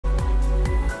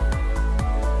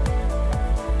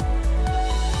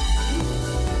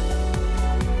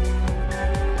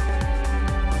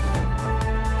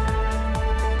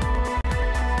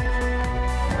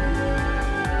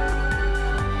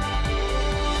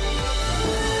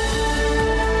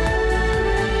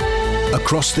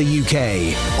across the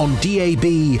UK, on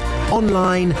DAB,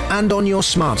 online and on your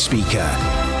smart speaker.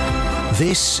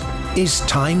 This is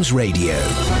Times Radio.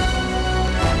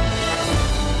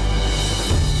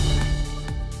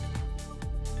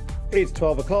 It's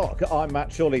 12 o'clock. I'm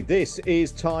Matt Chorley. This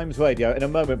is Times Radio. In a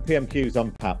moment, PMQs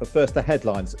Unpacked. But first, the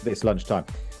headlines this lunchtime.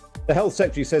 The Health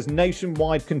Secretary says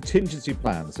nationwide contingency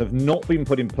plans have not been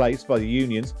put in place by the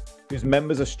unions, whose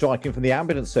members are striking from the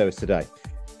ambulance service today.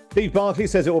 Steve Barclay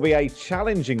says it will be a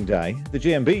challenging day. The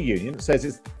GMB union says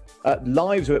its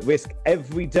lives are at risk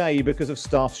every day because of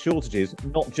staff shortages,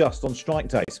 not just on strike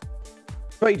days.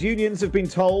 Trade unions have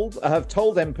told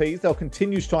MPs they'll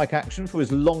continue strike action for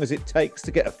as long as it takes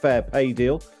to get a fair pay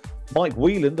deal. Mike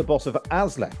Whelan, the boss of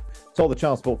ASLEF, told the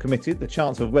Transport Committee the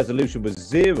chance of resolution was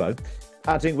zero,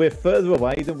 adding we're further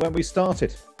away than when we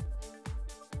started.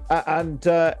 And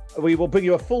we will bring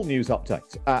you a full news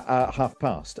update at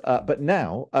past. But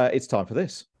now it's time for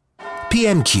this.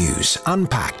 PMQs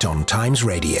Unpacked on Times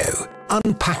Radio.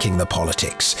 Unpacking the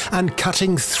politics and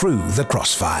cutting through the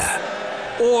crossfire.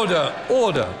 Order,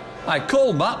 order. I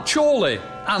call Matt Chorley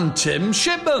and Tim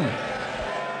Shipman.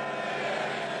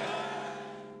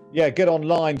 Yeah, get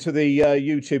online to the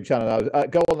YouTube channel.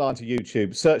 Go online to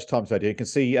YouTube, search Times Radio. You can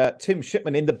see Tim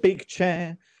Shipman in the big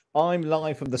chair. I'm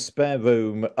live from the spare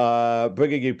room,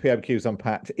 bringing you PMQs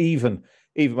Unpacked, even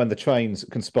when the trains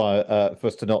conspire for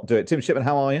us to not do it. Tim Shipman,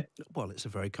 how are you? Well, it's a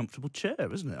very comfortable chair,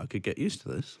 isn't it? I could get used to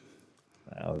this.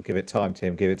 I'll give it time,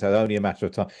 Tim. Give it time. Only a matter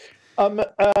of time.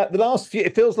 The last few,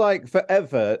 it feels like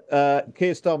forever,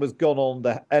 Keir Starmer's gone on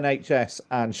the NHS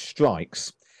and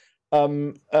strikes.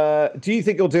 Do you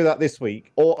think he'll do that this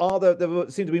week? Or are there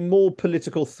seem to be more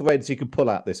political threads he could pull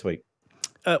out this week?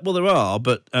 Well, there are,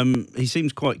 but he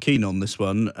seems quite keen on this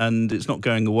one, and it's not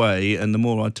going away. And the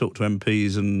more I talk to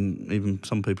MPs and even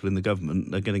some people in the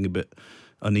government, they're getting a bit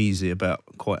uneasy about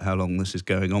quite how long this is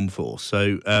going on for.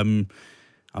 So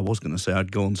I was going to say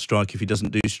I'd go on strike if he doesn't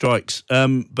do strikes,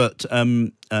 but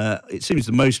it seems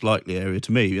the most likely area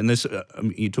to me. And there's,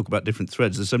 you talk about different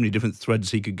threads. There's so many different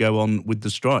threads he could go on with the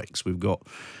strikes. We've got,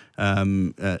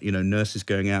 nurses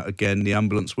going out again. The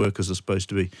ambulance workers are supposed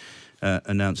to be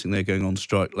announcing they're going on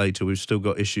strike later. We've still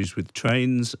got issues with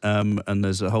trains, and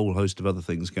there's a whole host of other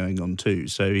things going on too.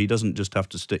 So he doesn't just have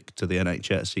to stick to the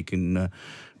NHS. He can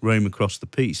roam across the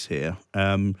piece here.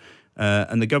 And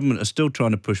the government are still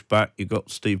trying to push back. You've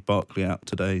got Steve Barclay out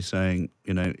today saying,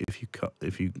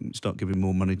 if you start giving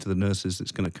more money to the nurses,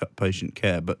 it's going to cut patient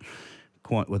care. But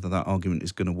quite whether that argument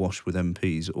is going to wash with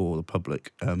MPs or the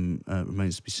public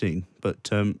remains to be seen. But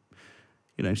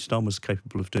Starmer's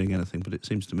capable of doing anything, but it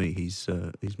seems to me he's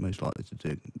most likely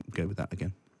to go with that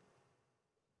again.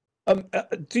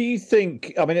 Do you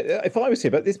think, if I was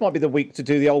here, but this might be the week to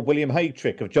do the old William Hague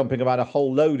trick of jumping around a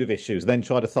whole load of issues, then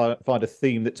try to find a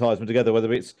theme that ties them together,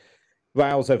 whether it's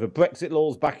rows over Brexit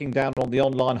laws, backing down on the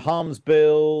online harms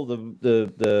bill,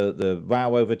 the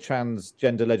row over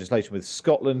transgender legislation with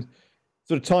Scotland,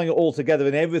 sort of tying it all together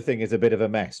and everything is a bit of a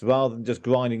mess, rather than just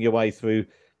grinding your way through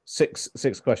six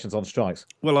questions on strikes.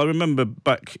 Well, I remember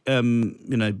back,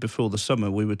 before the summer,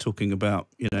 we were talking about,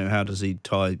 how does he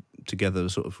tie together the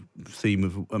sort of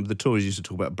theme of the Tories used to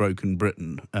talk about broken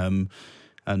Britain, and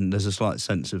there's a slight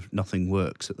sense of nothing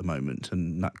works at the moment,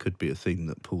 and that could be a theme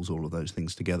that pulls all of those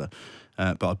things together.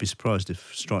 But I'd be surprised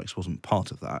if strikes wasn't part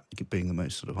of that, being the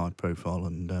most sort of high profile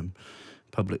and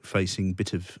public-facing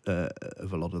bit of a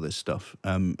lot of this stuff.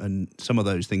 And some of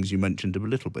those things you mentioned are a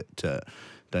little bit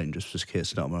dangerous for Keir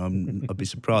Starmer. I'd be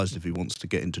surprised if he wants to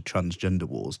get into transgender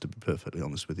wars, to be perfectly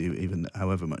honest with you, even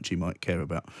however much he might care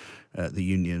about the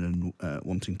union and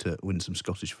wanting to win some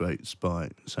Scottish votes by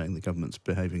saying the government's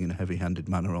behaving in a heavy-handed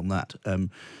manner on that.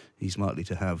 He's likely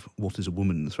to have "what is a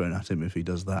woman" thrown at him if he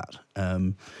does that.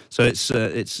 So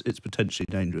it's potentially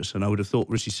dangerous. And I would have thought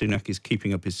Rishi Sunak is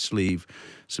keeping up his sleeve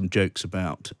some jokes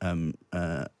about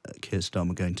Keir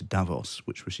Starmer going to Davos,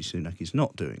 which Rishi Sunak is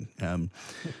not doing.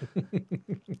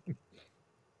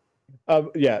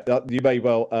 You may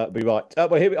well be right.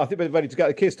 Well, here I think we're ready to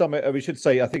go. Keir Starmer, we should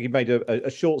say, I think he made a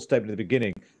short statement at the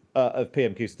beginning of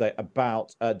PMQ today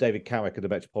about David Carrick and the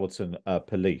Metropolitan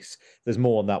Police. There's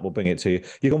more on that. We'll bring it to you.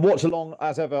 You can watch along,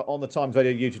 as ever, on the Times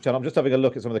Radio YouTube channel. I'm just having a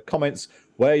look at some of the comments.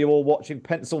 Where you're all watching: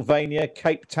 Pennsylvania,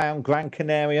 Cape Town, Gran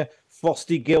Canaria,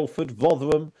 Frosty, Guildford,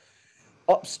 Rotherham,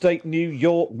 upstate New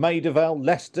York, Maida Vale,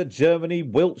 Leicester, Germany,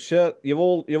 Wiltshire. You're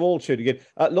all tuning in.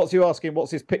 Lots of you asking,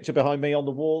 what's this picture behind me on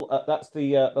the wall? That's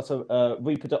a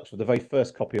reproduction of the very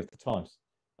first copy of the Times.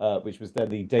 which was then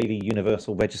the Daily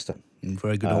Universal Register.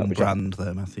 Very good on brand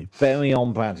there, Matthew. Very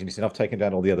on brand. You see, I've taken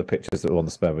down all the other pictures that were on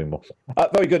the spare room.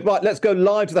 Very good. Right, let's go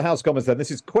live to the House of Commons then.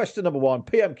 This is question number 1,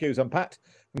 PMQs Unpacked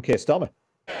from Keir Starmer.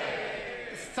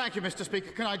 Thank you, Mr.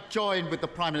 Speaker. Can I join with the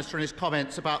Prime Minister in his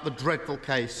comments about the dreadful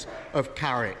case of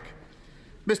Carrick?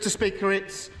 Mr. Speaker,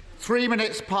 it's 3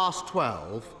 minutes past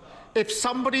 12. If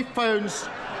somebody phones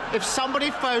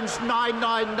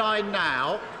 999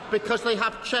 now because they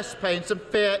have chest pains and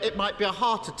fear it might be a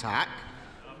heart attack,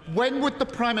 when would the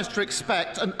Prime Minister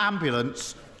expect an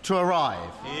ambulance to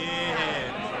arrive?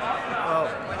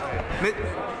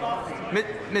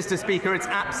 Mr. Speaker, it's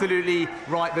absolutely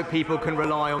right that people can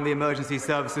rely on the emergency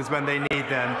services when they need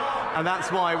them, and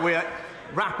that's why we're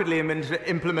rapidly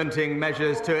implementing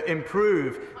measures to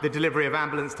improve the delivery of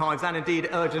ambulance times and indeed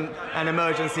urgent and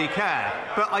emergency care.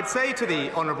 But I'd say to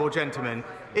the honourable gentleman,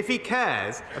 if he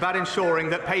cares about ensuring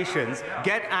that patients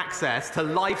get access to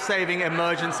life-saving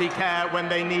emergency care when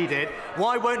they need it,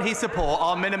 why won't he support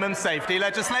our minimum safety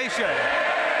legislation?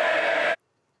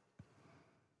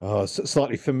 Oh,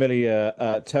 slightly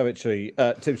familiar territory.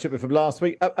 Tim Shipman from last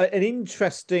week. An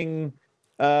interestingly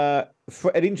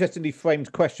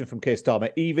framed question from Keir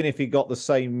Starmer, even if he got the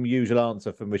same usual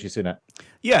answer from Rishi Sunak.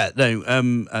 Yeah, no. I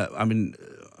mean,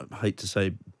 I hate to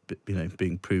say,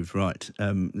 being proved right.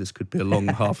 This could be a long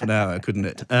half an hour, couldn't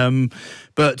it?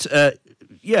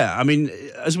 Yeah, I mean,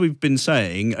 as we've been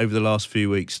saying over the last few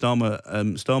weeks,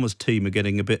 Starmer's team are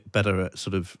getting a bit better at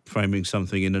sort of framing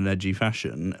something in an edgy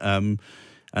fashion.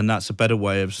 And that's a better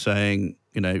way of saying,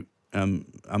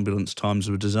 ambulance times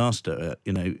are a disaster.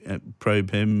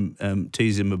 Probe him,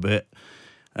 tease him a bit,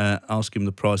 ask him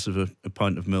the price of a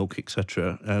pint of milk,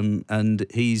 etc. And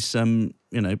he's,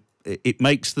 it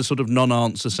makes the sort of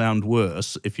non-answer sound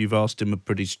worse if you've asked him a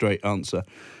pretty straight answer,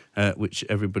 which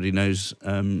everybody knows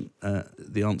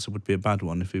the answer would be a bad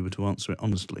one if he were to answer it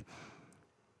honestly.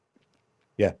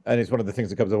 Yeah, and it's one of the things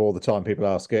that comes up all the time. People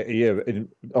ask,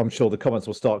 I'm sure the comments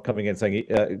will start coming in saying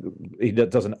he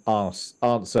doesn't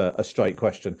answer a straight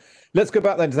question. Let's go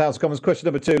back then to the House of Commons. Question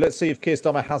number 2. Let's see if Keir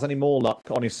Starmer has any more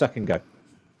luck on his second go.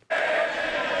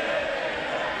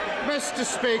 Mr.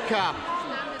 Speaker,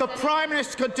 the Prime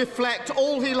Minister can deflect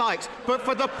all he likes, but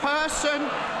for the person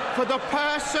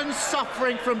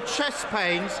suffering from chest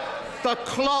pains, the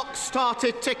clock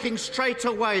started ticking straight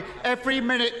away. Every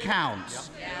minute counts.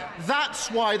 That's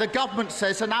why the government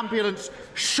says an ambulance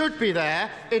should be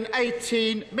there in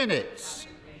 18 minutes.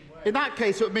 In that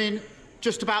case, it would mean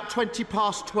just about 20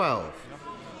 past 12.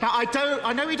 Now,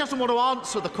 I know he doesn't want to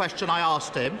answer the question I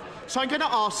asked him, so I'm going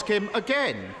to ask him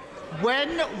again.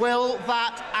 When will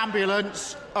that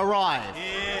ambulance arrive?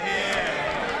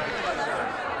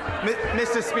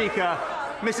 Mr. Speaker,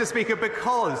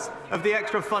 because of the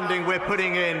extra funding we're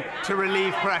putting in to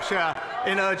relieve pressure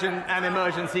in urgent and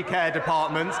emergency care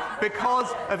departments,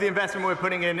 because of the investment we're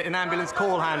putting in ambulance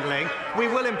call handling, we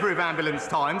will improve ambulance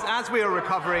times as we are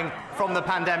recovering from the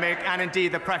pandemic and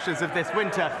indeed the pressures of this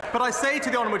winter. But I say to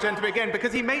the honourable gentleman again,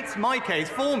 because he makes my case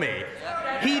for me,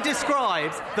 he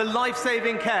describes the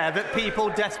life-saving care that people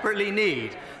desperately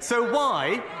need. So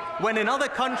why, when in other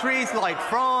countries like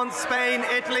France, Spain,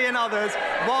 Italy and others,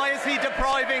 why is he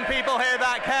depriving people here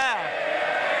that care?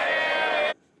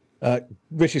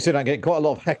 Rishi Sunak getting quite a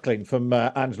lot of heckling from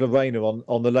Angela Rayner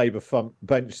on the Labour front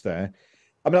bench there.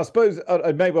 I mean, I suppose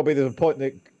it may well be there's a point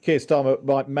that Keir Starmer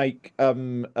might make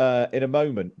in a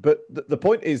moment, but the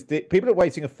point is that people are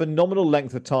waiting a phenomenal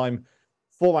length of time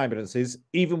for ambulances,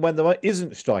 even when there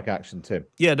isn't strike action, Tim.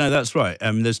 Yeah, no, that's right.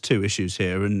 There's two issues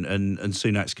here, and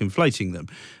Sunak's conflating them.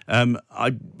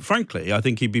 Frankly, I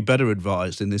think he'd be better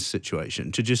advised in this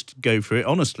situation to just go for it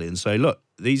honestly and say, look,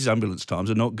 these ambulance times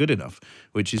are not good enough,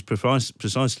 which is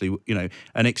precisely,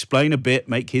 and explain a bit,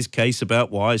 make his case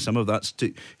about why some of that's,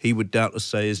 he would doubtless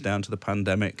say, is down to the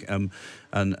pandemic and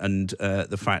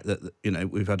the fact that,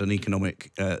 we've had an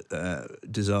economic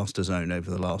disaster zone over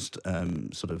the last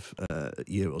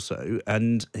year or so,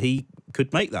 and he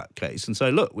could make that case and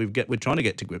say, look, we're trying to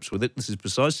get to grips with it. This is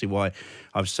precisely why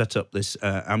I've set up this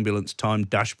ambulance time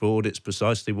dashboard. It's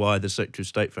precisely why the Secretary of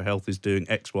State for Health is doing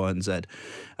X, Y and Z,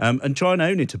 and try and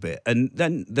own it a bit. And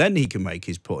then he can make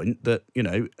his point that,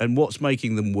 and what's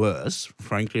making them worse,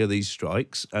 frankly, are these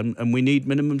strikes, and we need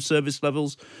minimum service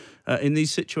levels in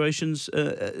these situations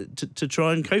to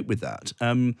try and cope with that.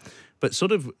 But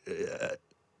sort of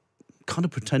kind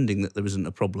of pretending that there isn't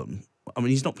a problem. I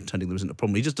mean, he's not pretending there isn't a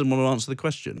problem. He just doesn't want to answer the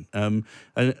question. And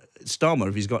Starmer,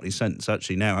 if he's got any sense,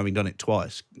 actually now, having done it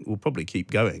twice, will probably keep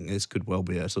going. This could well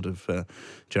be a sort of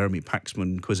Jeremy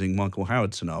Paxman quizzing Michael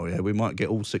Howard scenario. We might get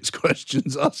all 6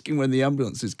 questions asking when the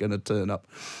ambulance is going to turn up.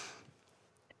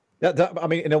 Yeah, I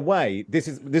mean, in a way, this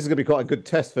is going to be quite a good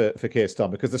test for Keir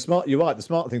Starmer, because you're right, the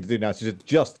smart thing to do now is to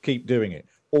just keep doing it,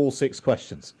 all 6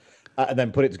 questions, and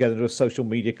then put it together into a social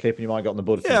media clip, and you might get on the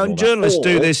bulletin. Yeah, and journalists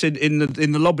do this in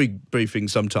the lobby briefing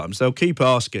sometimes. They'll keep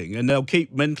asking, and they'll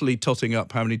keep mentally totting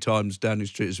up how many times Downing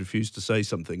Street has refused to say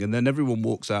something, and then everyone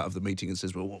walks out of the meeting and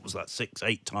says, well, what was that, 6,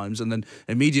 8 times? And then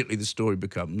immediately the story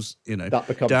becomes,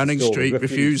 Downing Street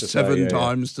refused 7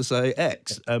 times to say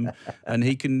X. And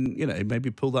he can, maybe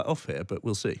pull that off here, but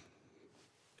we'll see.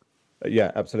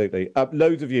 Yeah, absolutely.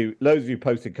 Loads of you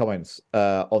posted comments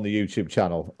on the YouTube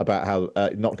channel about how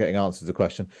not getting answers to the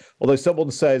question. Although someone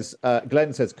says,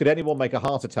 Glenn says, could anyone make a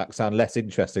heart attack sound less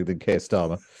interesting than Keir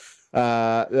Starmer?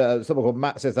 Someone called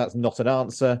Matt says that's not an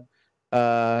answer.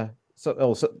 So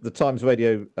the Times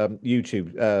Radio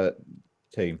YouTube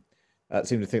team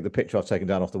seem to think the picture I've taken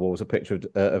down off the wall was a picture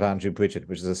of Andrew Bridget,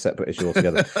 which is a separate issue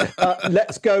altogether.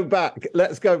 Let's go back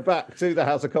to the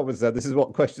House of Commons then. This is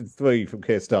what question 3 from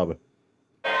Keir Starmer.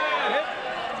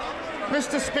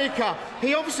 Mr. Speaker,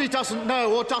 he obviously doesn't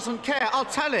know or doesn't care. I'll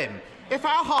tell him. If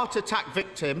our heart attack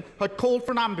victim had called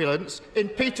for an ambulance in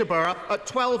Peterborough at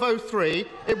 12:03,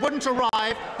 it wouldn't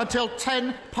arrive until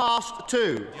 2:10.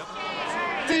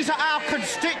 These are our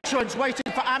constituents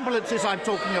waiting for ambulances I'm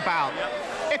talking about.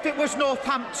 If it was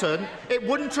Northampton, it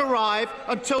wouldn't arrive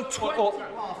until...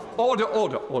 Order.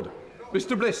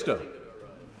 Mr. Blister,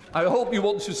 I hope you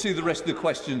want to see the rest of the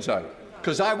questions out,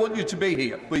 because I want you to be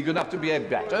here, but you're going to have to behave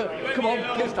better. Come on,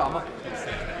 Keir Starmer.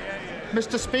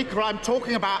 Mr. Speaker, I'm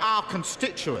talking about our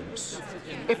constituents.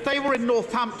 If they were in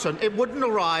Northampton, it wouldn't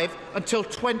arrive until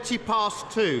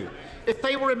 2:20. If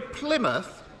they were in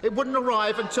Plymouth, it wouldn't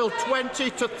arrive until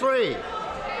 2:50.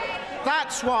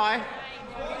 That's why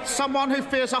someone who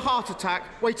fears a heart attack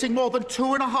waiting more than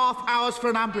 2.5 hours for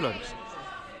an ambulance.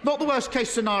 Not the worst case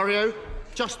scenario,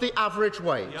 just the average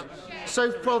wait.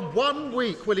 So for 1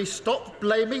 week, will he stop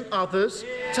blaming others,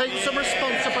 take some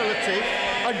responsibility,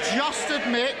 and just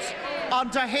admit,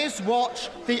 under his watch,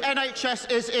 the NHS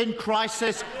is in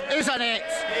crisis, isn't it?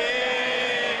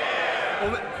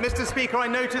 Well, Mr. Speaker, I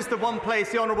noticed the one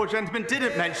place the honourable gentleman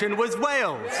didn't mention was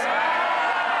Wales,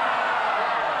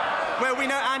 where we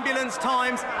know ambulance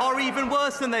times are even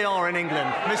worse than they are in England,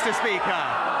 Mr.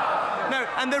 Speaker. No,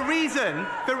 and the reason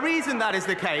that is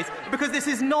the case, because this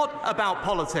is not about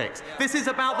politics. This is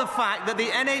about the fact that the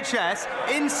NHS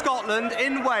in Scotland,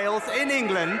 in Wales, in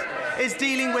England is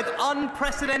dealing with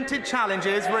unprecedented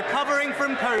challenges, recovering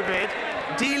from COVID,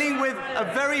 dealing with a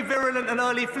very virulent and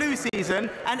early flu season,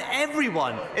 and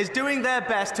everyone is doing their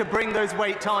best to bring those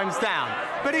wait times down.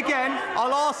 But again,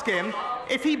 I'll ask him,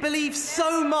 if he believes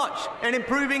so much in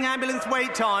improving ambulance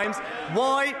wait times,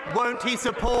 why won't he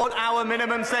support our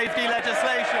minimum safety legislation?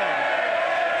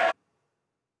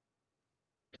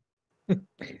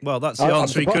 Well, that's the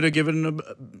answer he could have given,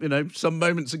 some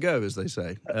moments ago, as they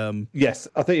say. Yes,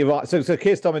 I think you're right. So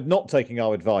Keir Starmer not taking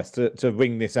our advice to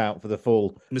ring this out for the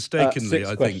full mistakenly, 6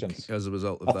 I questions. think, as a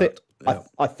result of that.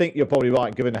 I think you're probably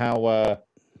right, given how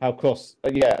cross.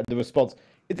 The response.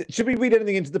 Should we read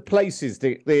anything into the places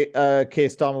that Keir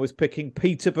Starmer was picking?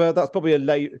 Peterborough, that's probably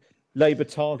a Labour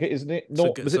target, isn't it?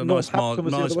 It's a nice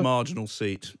marginal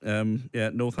seat.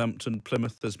 Northampton,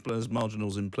 Plymouth, there's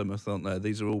marginals in Plymouth, aren't there?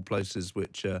 These are all places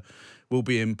which will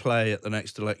be in play at the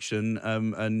next election,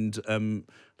 and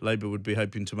Labour would be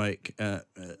hoping to make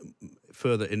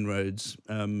further inroads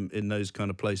in those kind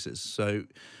of places. So...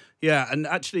 yeah, and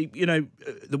actually,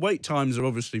 the wait times are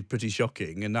obviously pretty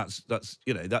shocking, and that's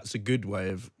a good way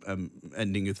of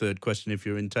ending your third question if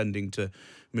you're intending to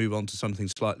move on to something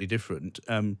slightly different.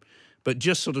 But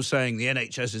just sort of saying the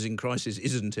NHS is in crisis,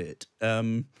 isn't it?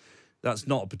 That's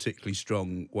not a particularly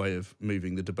strong way of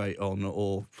moving the debate on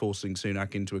or forcing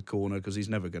Sunak into a corner, because he's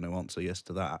never going to answer yes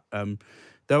to that.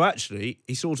 Though actually,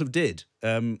 he sort of did.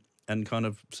 And kind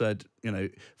of said,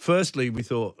 firstly we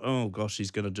thought, oh gosh,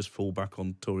 he's going to just fall back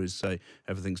on Tories, say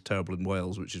everything's terrible in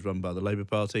Wales, which is run by the Labour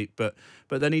Party. But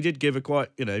then he did give a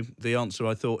quite, the answer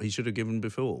I thought he should have given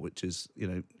before, which is,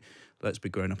 let's be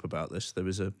grown up about this.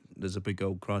 There's a big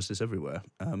old crisis everywhere,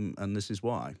 and this is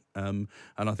why. And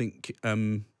I think,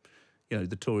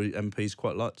 the Tory MPs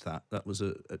quite liked that. That was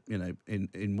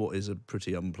in what is a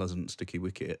pretty unpleasant sticky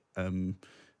wicket.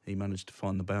 He managed to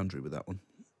find the boundary with that one.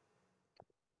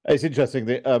 It's interesting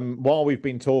that while we've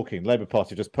been talking, Labour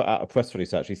Party just put out a press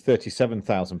release, actually,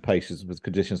 37,000 patients with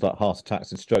conditions like heart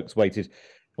attacks and strokes waited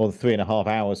more than 3.5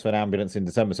 hours for an ambulance in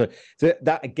December. So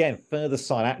that, again, further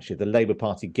sign, actually, the Labour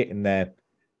Party getting their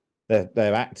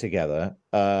act together,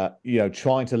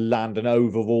 trying to land an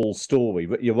overall story.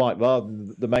 But you're right, rather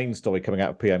than the main story coming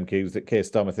out of PMQs that Keir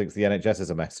Starmer thinks the NHS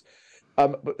is a mess.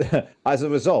 But as a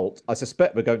result, I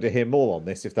suspect we're going to hear more on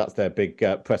this if that's their big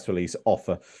press release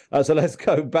offer. So let's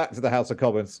go back to the House of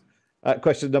Commons.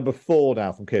 Question number 4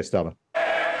 now from Keir Starmer.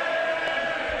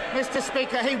 Mr.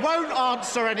 Speaker, he won't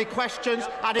answer any questions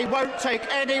and he won't take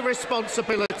any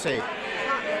responsibility.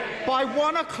 By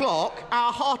 1 o'clock,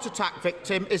 our heart attack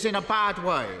victim is in a bad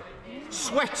way.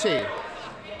 Sweaty,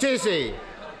 dizzy,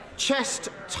 chest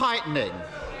tightening.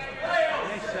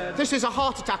 This is a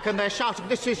heart attack and they're shouting,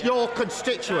 this is your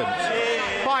constituent.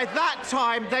 By that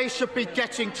time, they should be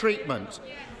getting treatment.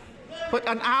 But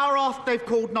an hour after they've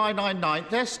called 999,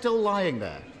 they're still lying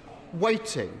there,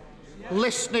 waiting,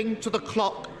 listening to the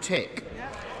clock tick.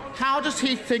 How does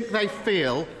he think they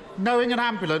feel knowing an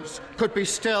ambulance could be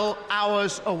still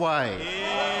hours away?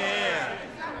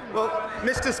 Well,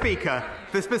 Mr. Speaker,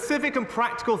 the specific and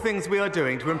practical things we are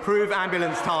doing to improve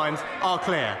ambulance times are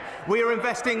clear. We are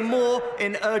investing more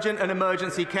in urgent and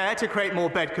emergency care to create more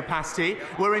bed capacity.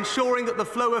 We're ensuring that the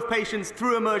flow of patients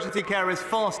through emergency care is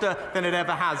faster than it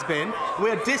ever has been.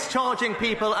 We're discharging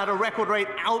people at a record rate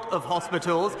out of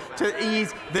hospitals to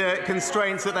ease the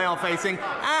constraints that they are facing.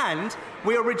 And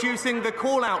we are reducing the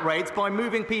call-out rates by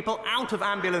moving people out of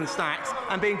ambulance stacks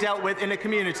and being dealt with in a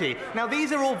community. Now,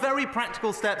 these are all very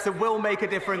practical steps that will make a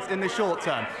difference in the short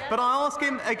term. But I ask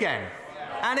him again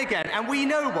and again, and we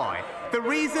know why. The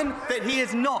reason that he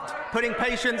is not putting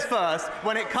patients first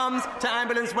when it comes to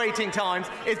ambulance waiting times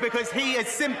is because he is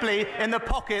simply in the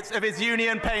pockets of his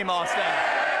union paymaster.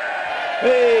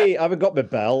 Hey, I haven't got my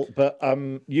bell, but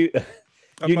union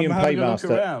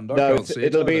paymaster. No,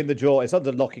 it'll be in the drawer. It's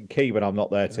under lock and key when I'm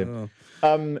not there, Tim.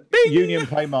 Union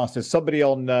paymaster. Somebody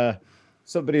on the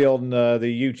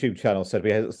YouTube channel said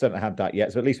we haven't had that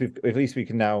yet. So at least we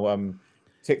can now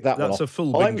tick that one off. That's a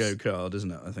full bingo card,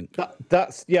 isn't it? I think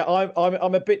that's yeah.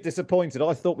 I'm a bit disappointed.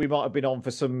 I thought we might have been on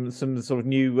for some sort of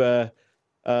new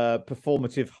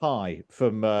performative high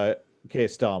from Keir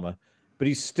Starmer, but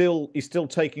he's still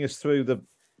taking us through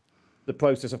the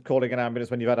process of calling an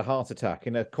ambulance when you've had a heart attack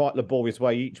in a quite laborious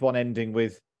way. Each one ending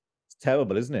with "It's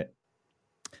terrible, isn't it?"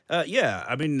 Yeah,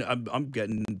 I mean, I'm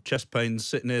getting chest pains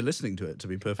sitting here listening to it, to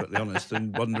be perfectly honest,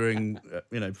 and wondering,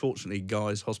 fortunately,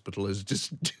 Guy's Hospital is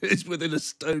is within a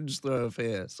stone's throw of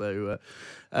here. So,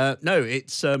 no,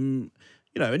 it's, in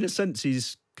a sense,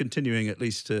 he's continuing at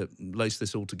least to lace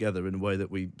this all together in a way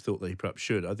that we thought that he perhaps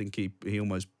should. I think he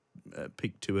almost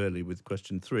peaked too early with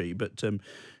question 3, but,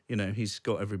 he's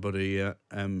got everybody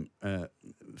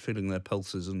feeling their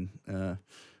pulses and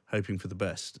hoping for the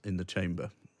best in the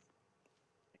chamber.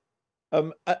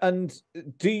 And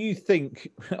do you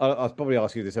think, I'll probably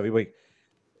ask you this every week,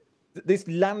 this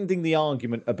landing the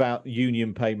argument about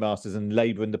union paymasters and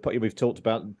Labour and we've talked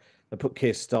about, they put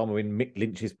Keir Starmer in Mick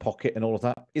Lynch's pocket and all of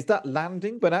that, is that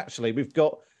landing? But actually we've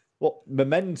got,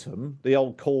 Momentum, the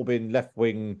old Corbyn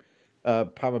left-wing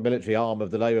paramilitary arm of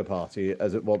the Labour Party,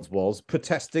 as it once was,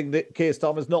 protesting that Keir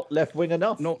Starmer's not left-wing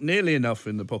enough. Not nearly enough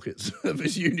in the pockets of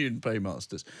his union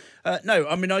paymasters. No,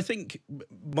 I mean, I think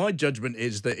my judgment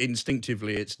is that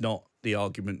instinctively it's not the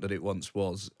argument that it once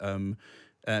was. When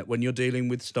you're dealing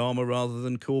with Starmer rather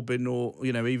than Corbyn or,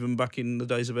 even back in the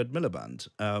days of Ed Miliband,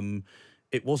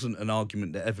 it wasn't an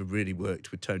argument that ever really worked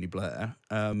with Tony Blair.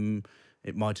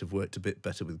 It might have worked a bit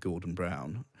better with Gordon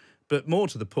Brown. But more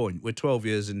to the point, we're 12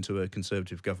 years into a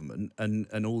Conservative government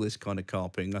and all this kind of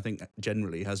carping, I think,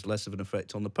 generally has less of an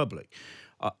effect on the public.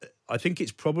 I think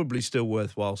it's probably still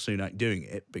worthwhile Sunak doing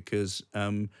it because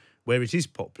where it is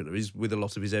popular is with a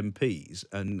lot of his MPs.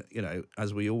 And,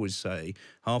 as we always say,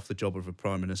 half the job of a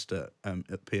Prime Minister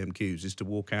at PMQs is to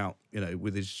walk out,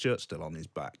 with his shirt still on his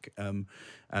back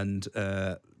and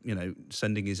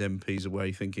sending his MPs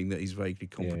away thinking that he's vaguely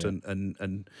competent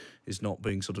and is not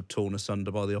being sort of torn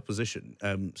asunder by the opposition.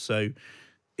 So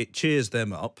it cheers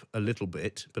them up a little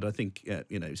bit, but I think,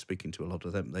 speaking to a lot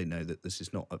of them, they know that this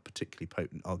is not a particularly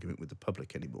potent argument with the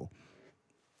public anymore.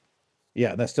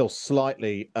 Yeah, and they're still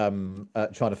slightly trying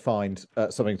to find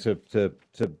something to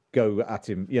go at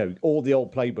him. All the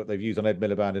old playbook they've used on Ed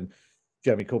Miliband and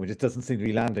Jeremy Corbyn just doesn't seem to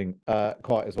be landing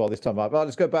quite as well this time. But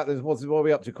let's go back. What are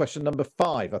we up to? Question number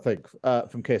 5, I think,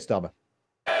 from Keir Starmer.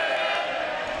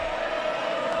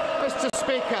 Mr.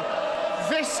 Speaker,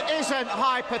 this isn't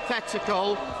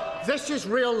hypothetical. This is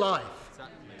real life.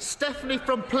 Stephanie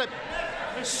from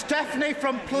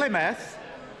Plymouth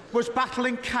was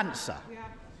battling cancer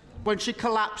when she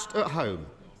collapsed at home.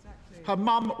 Her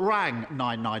mum rang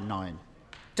 999,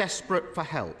 desperate for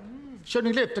help. She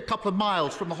only lived a couple of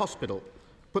miles from the hospital,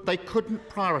 but they couldn't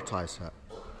prioritise her.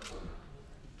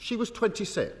 She was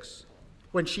 26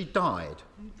 when she died,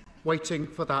 waiting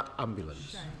for that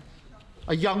ambulance.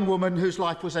 a young woman whose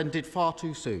life was ended far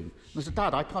too soon. And as a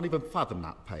dad, I can't even fathom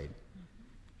that pain.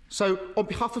 So, on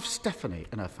behalf of Stephanie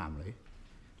and her family,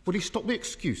 will you stop the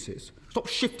excuses, stop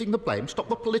shifting the blame, stop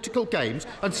the political games,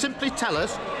 and simply tell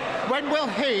us when will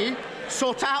he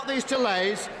sort out these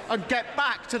delays and get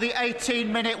back to the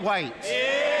 18-minute wait?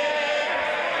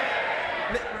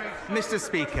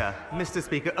 Mr.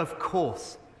 Speaker, of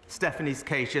course Stephanie's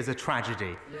case is a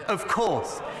tragedy. Of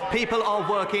course, people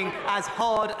are working as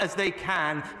hard as they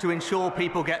can to ensure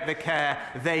people get the care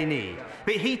they need.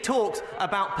 But he talks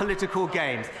about political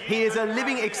games. He is a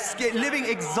living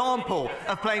example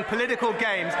of playing political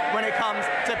games when it comes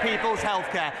to people's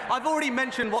healthcare. I've already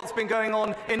mentioned what's been going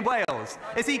on in Wales.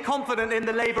 Is he confident in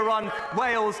the Labour-run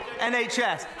Wales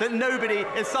NHS that nobody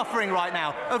is suffering right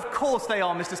now? Of course they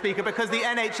are, Mr. Speaker, because the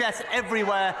NHS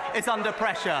everywhere is under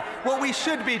pressure. What we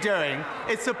should be doing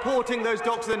is supporting those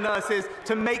doctors and nurses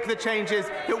to make the changes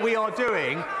that we are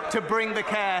doing to bring the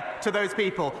care to those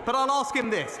people. But I'll ask him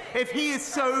this: if he is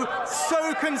so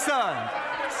concerned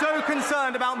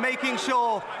about making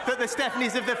sure that the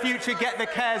Stephanies of the future get the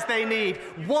cares they need,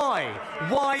 why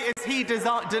is he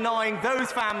denying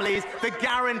those families the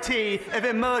guarantee of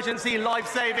emergency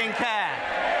life-saving care?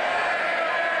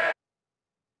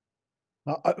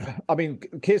 I mean,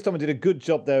 Keir Starmer did a good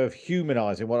job there of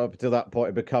humanising what up until that point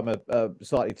had become a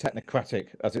slightly technocratic,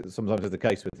 as it sometimes is the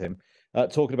case with him.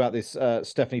 Talking about this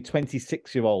Stephanie,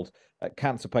 26-year-old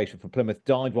cancer patient from Plymouth,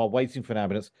 died while waiting for an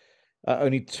ambulance,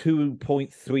 only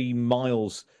 2.3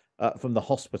 miles from the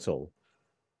hospital.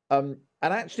 And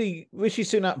actually, Rishi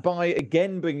Sunak, by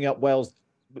again bringing up Wales,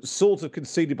 sort of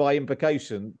conceded by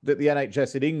implication that the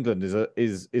NHS in England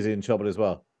is in trouble as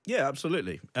well. Yeah,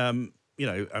 absolutely. You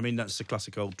know, I mean, that's the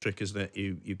classic old trick, isn't it?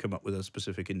 You come up with a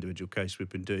specific individual case. We've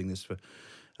been doing this for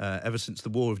ever since the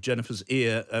War of Jennifer's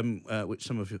Ear, which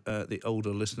some of the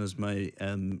older listeners may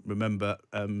remember.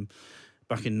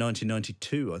 Back in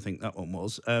 1992, I think that one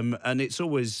was. And it's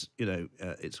always, you know,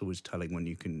 it's always telling when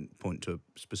you can point to a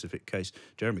specific case.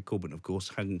 Jeremy Corbyn, of course,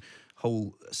 had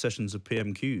whole sessions of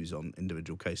PMQs on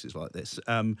individual cases like this.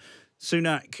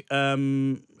 Sunak,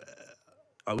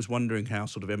 I was wondering how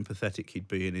sort of empathetic he'd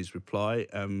be in his reply.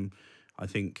 I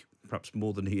think perhaps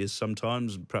more than he is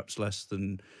sometimes, perhaps less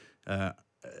than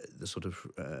the sort of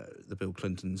the Bill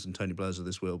Clintons and Tony Blairs of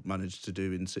this world managed to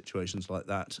do in situations like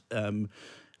that.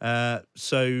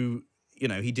 So, you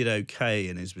know, he did okay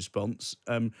in his response.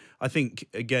 I think,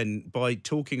 again, by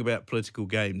talking about political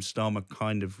games, Starmer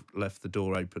kind of left the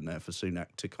door open there for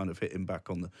Sunak to kind of hit him back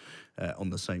on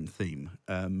the same theme.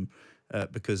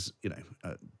 Because, you know,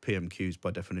 PMQs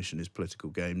by definition is political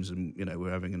games, and, you know, we're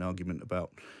having an argument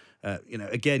about, you know,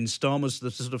 again, Starmer's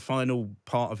the sort of final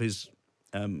part of his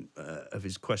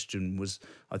question was,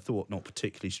 I thought, not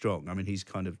particularly strong. I mean, he's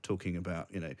kind of talking about,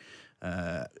 you know,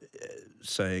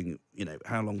 saying, you know,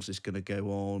 how long is this going to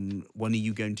go on? When are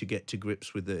you going to get to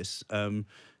grips with this? You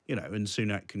know, and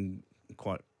Sunak can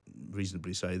quite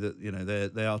reasonably say that, you know,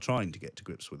 they are trying to get to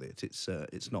grips with it. It's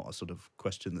not a sort of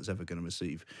question that's ever going to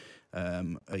receive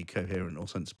a coherent or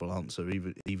sensible answer.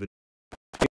 Even it'd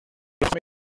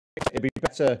be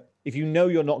better if you know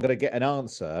you're not going to get an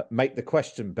answer, make the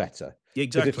question better.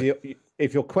 Exactly.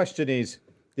 If your question is,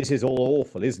 this is all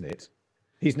awful, isn't it?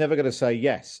 He's never going to say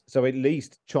yes. So at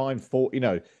least try and, you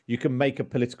know, you can make a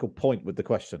political point with the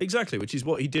question. Exactly, which is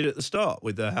what he did at the start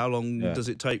with how long does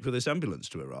it take for this ambulance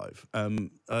to arrive?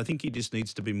 I think he just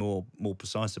needs to be more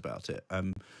precise about it.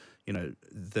 You know,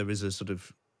 there is a sort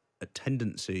of a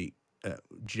tendency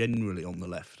generally on the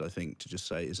left, I think, to just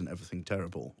say, isn't everything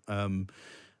terrible?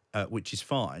 Which is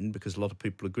fine because a lot of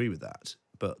people agree with that.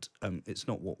 But it's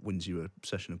not what wins you a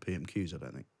session of PMQs, I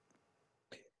don't think.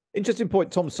 Interesting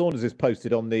point Tom Saunders has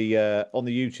posted on the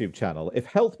YouTube channel. If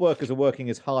health workers are working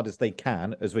as hard as they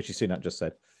can, as Rishi Sunak just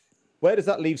said, where does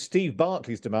that leave Steve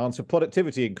Barclay's demands for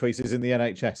productivity increases in the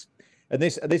NHS? And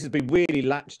this has been really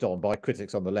latched on by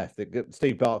critics on the left.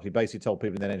 Steve Barclay basically told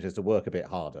people in the NHS to work a bit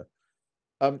harder.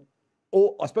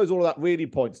 Or I suppose all of that really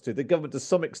points to the government, to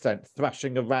some extent,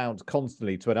 thrashing around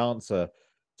constantly to an answer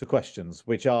to questions,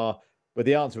 where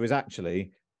the answer is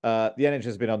actually the NHS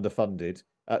has been underfunded.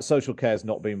 Social care has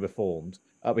not been reformed.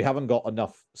 We haven't got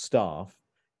enough staff,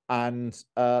 and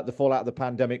the fallout of the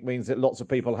pandemic means that lots of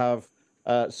people have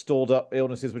stored up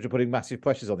illnesses which are putting massive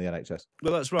pressures on the NHS.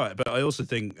 Well, that's right. But I also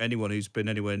think anyone who's been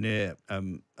anywhere near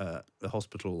the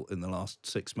hospital in the last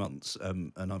 6 months,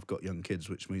 and I've got young kids,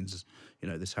 which means,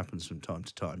 this happens from time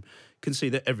to time, can see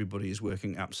that everybody is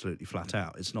working absolutely flat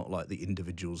out. It's not like the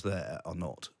individuals there are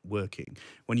not working.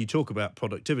 When you talk about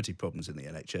productivity problems in the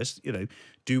NHS,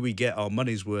 do we get our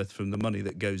money's worth from the money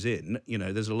that goes in?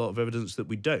 There's a lot of evidence that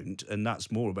we don't, and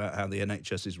that's more about how the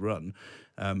NHS is run.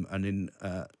 And in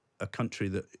a country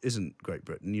that isn't Great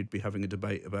Britain, you'd be having a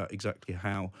debate about exactly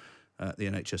how the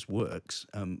NHS works.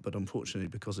 But unfortunately,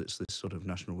 because it's this sort of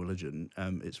national religion,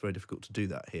 it's very difficult to do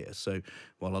that here. So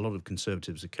while a lot of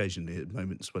Conservatives occasionally, at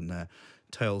moments when their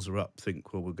tails are up,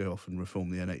 think, well, we'll go off and reform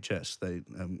the NHS, they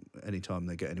any time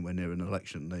they get anywhere near an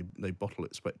election, they bottle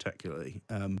it spectacularly.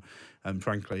 And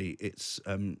frankly, it's,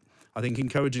 I think,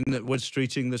 encouraging that Wes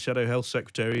Streeting, the Shadow Health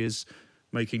Secretary, is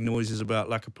making noises about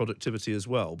lack of productivity as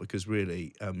well, because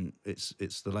really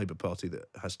it's the Labour Party that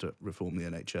has to reform the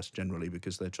NHS generally,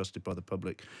 because they're trusted by the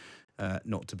public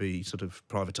not to be sort of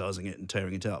privatising it and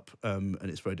tearing it up. And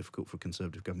it's very difficult for a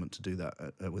Conservative government to do that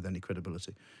with any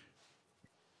credibility.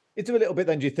 Is there a little bit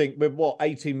then, do you think, with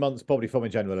 18 months probably from a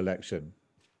general election?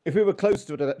 If we were close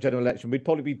to a general election, we'd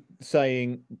probably be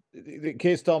saying that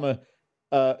Keir Starmer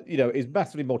is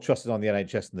massively more trusted on the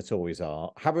NHS than the Tories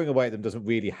are. Hammering away at them doesn't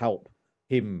really help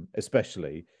him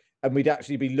especially, and we'd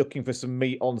actually be looking for some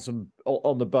meat on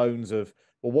the bones of,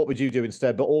 well, what would you do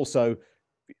instead? But also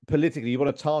politically, you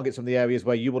want to target some of the areas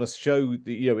where you want to show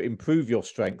improve your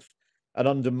strength and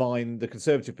undermine the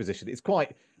Conservative position. It's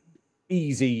quite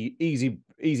easy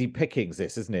pickings,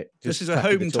 this, isn't it? This is a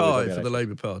home tie for the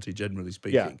Labour Party, generally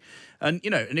speaking. Yeah. And,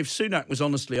 and if Sunak was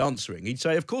honestly answering, he'd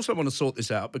say, of course I want to sort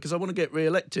this out because I want to get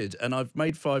re-elected. And I've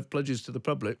made 5 pledges to the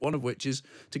public, one of which is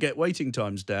to get waiting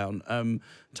times down,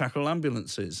 tackle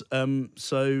ambulances.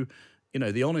 So,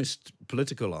 the honest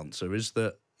political answer is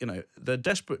that, they're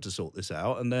desperate to sort this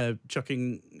out and they're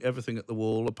chucking everything at the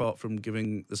wall apart from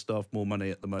giving the staff more money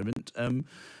at the moment.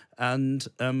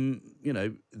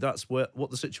 That's what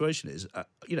the situation is.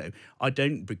 I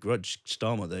don't begrudge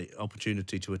Starmer the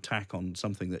opportunity to attack on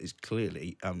something that is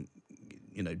clearly,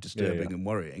 disturbing and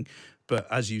worrying. But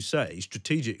as you say,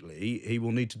 strategically, he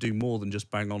will need to do more than just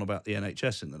bang on about the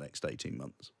NHS in the next 18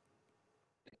 months.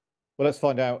 Well, let's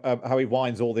find out how he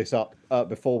winds all this up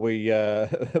before we go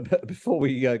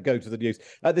to the news.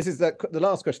 This is the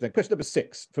last question then. Question number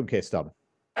 6 from Keir Starmer.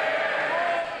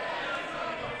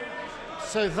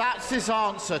 So that's his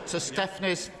answer to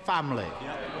Stephanie's family.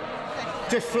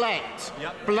 Deflect,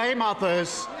 blame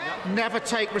others, never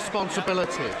take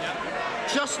responsibility.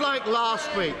 Just like last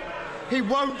week, he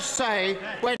won't say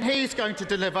when he's going to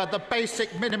deliver the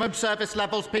basic minimum service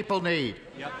levels people need.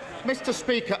 Mr.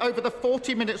 Speaker, over the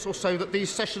 40 minutes or so that these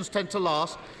sessions tend to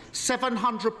last,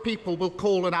 700 people will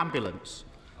call an ambulance.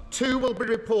 2 will be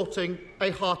reporting a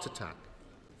heart attack.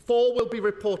 4 will be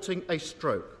reporting a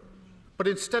stroke. But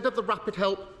instead of the rapid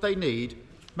help they need,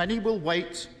 many will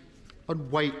wait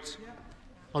and wait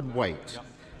and wait.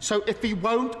 So if he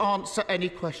won't answer any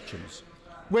questions,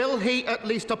 will he at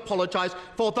least apologise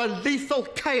for the lethal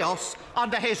chaos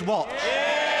under his watch?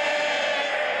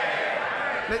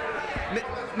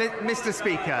 Mr.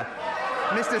 Speaker,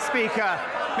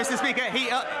 he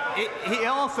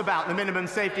asked about the minimum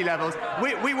safety levels.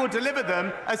 We will deliver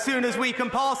them as soon as we can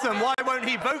pass them. Why won't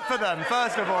he vote for them,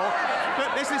 first of all?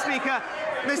 But,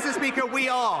 Mr. Speaker, we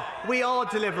are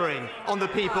delivering on the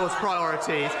people's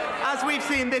priorities. As we've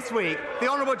seen this week, the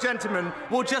honourable gentleman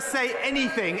will just say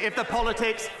anything if the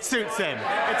politics suits him.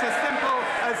 It's as simple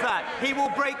as that. He will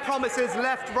break promises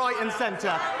left, right and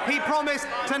centre. He promised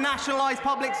to nationalise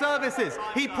public services.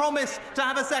 He promised to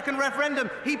have a second referendum.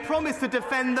 He promised to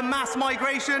defend the mass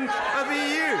migration of the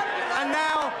EU. And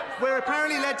now we're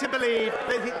apparently led to believe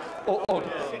that he...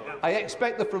 I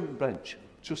expect the front bench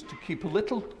just to keep a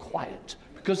little quiet,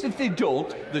 because if they don't,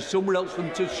 there's somewhere else for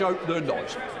them to shout their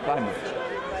noise.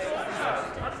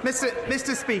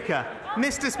 Mr. Speaker,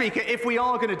 if we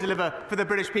are going to deliver for the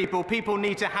British people, people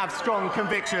need to have strong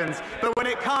convictions. But when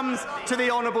it comes to the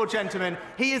honourable gentleman,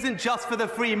 he isn't just for the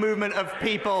free movement of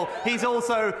people, he's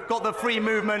also got the free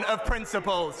movement of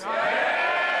principles.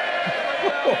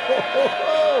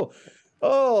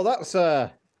 That's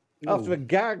after a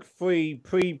gag-free,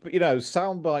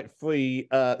 soundbite-free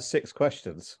 6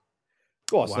 questions.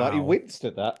 God, wow. He winced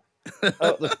at that.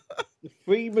 The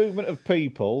free movement of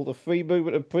people, the free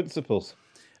movement of principles.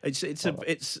 It's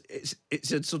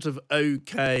a sort of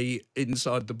okay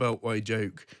inside the beltway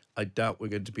joke. I doubt we're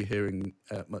going to be hearing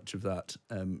much of that.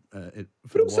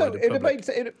 But also, it'd have made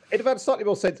slightly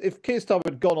more sense if Keir Starmer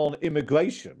had gone on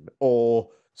immigration or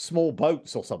small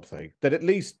boats or something. Then at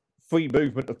least free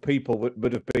movement of people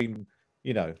would have been,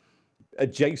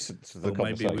 adjacent to the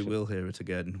conversation. Maybe we will hear it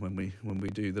again when we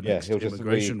do the next he'll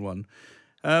immigration one.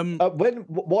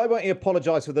 Why won't he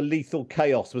apologise for the lethal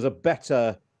chaos was a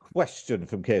better question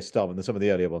from Keir Starmer than some of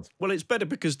the earlier ones. Well, it's better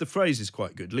because the phrase is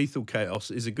quite good. Lethal chaos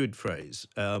is a good phrase.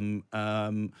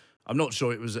 I'm not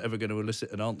sure it was ever going to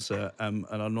elicit an answer, and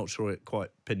I'm not sure it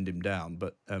quite pinned him down.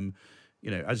 But,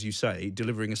 as you say,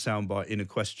 delivering a soundbite in a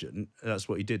question, that's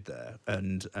what he did there.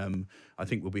 And I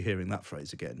think we'll be hearing that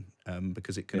phrase again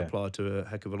because it can apply to a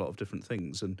heck of a lot of different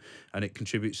things. And it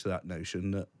contributes to that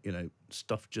notion that,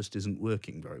 stuff just isn't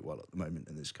working very well at the moment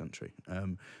in this country.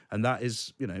 And that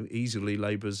is, easily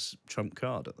Labour's trump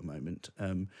card at the moment.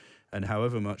 And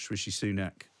however much Rishi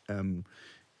Sunak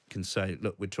can say,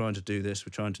 look, we're trying to do this,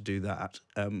 we're trying to do that,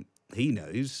 he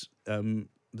knows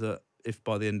that if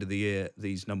by the end of the year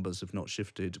these numbers have not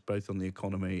shifted, both on the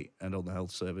economy and on the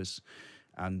health service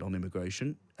and on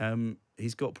immigration,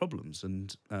 he's got problems.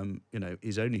 And,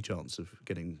 his only chance of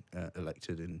getting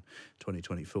elected in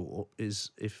 2024 is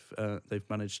if they've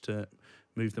managed to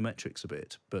move the metrics a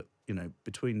bit. But,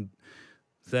 between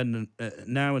then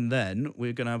now and then,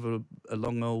 we're going to have a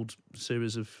long old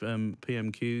series of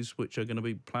PMQs, which are going to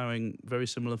be ploughing very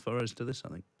similar furrows to this, I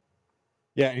think.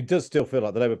 Yeah, it does still feel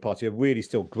like the Labour Party are really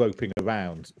still groping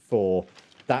around for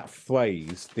that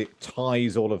phrase that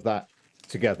ties all of that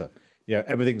together.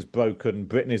 Everything's broken,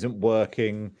 Britain isn't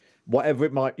working, whatever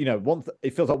it might,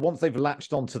 it feels like once they've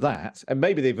latched onto that, and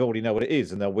maybe they've already know what it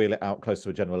is and they'll wheel it out close to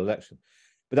a general election.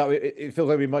 But it feels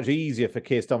like it'd be much easier for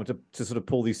Keir Starmer to sort of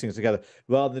pull these things together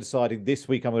rather than deciding this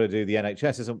week I'm going to do the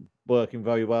NHS isn't working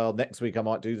very well, next week I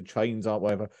might do the trains aren't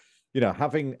whatever.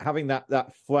 Having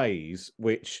that phrase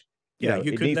which...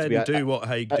 you could then do what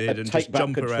Hague did and just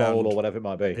jump around or whatever it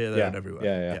might be. Here, there, and everywhere.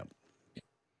 Yeah.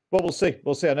 Well, we'll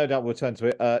see. I no doubt we'll return to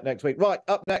it next week. Right,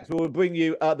 up next, we will bring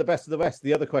you the best of the rest,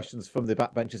 the other questions from the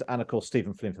backbenchers, and of course,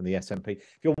 Stephen Flynn from the SNP.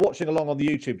 If you're watching along on the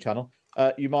YouTube channel,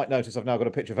 you might notice I've now got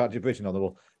a picture of Andrew Bridgen on the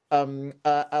wall.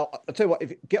 I'll tell you what, if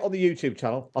you get on the YouTube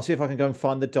channel, I'll see if I can go and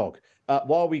find the dog.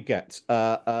 While we have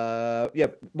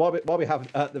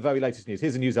the very latest news,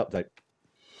 here's a news update.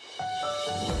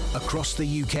 Across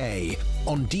the UK,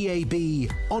 on DAB,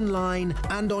 online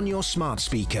and on your smart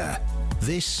speaker.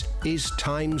 This is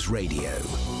Times Radio.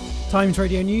 Times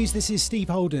Radio News, this is Steve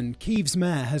Holden. Kyiv's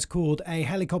mayor has called a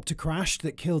helicopter crash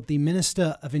that killed the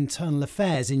Minister of Internal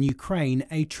Affairs in Ukraine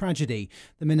a tragedy.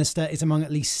 The minister is among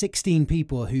at least 16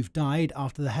 people who've died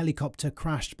after the helicopter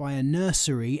crashed by a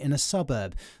nursery in a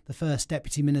suburb. The first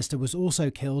deputy minister was also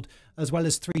killed, as well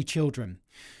as 3 children.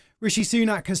 Rishi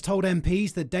Sunak has told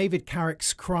MPs that David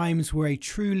Carrick's crimes were a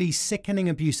truly sickening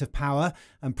abuse of power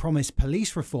and promised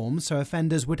police reform so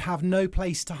offenders would have no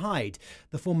place to hide.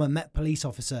 The former Met police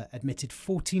officer admitted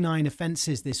 49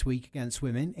 offences this week against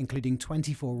women, including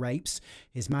 24 rapes.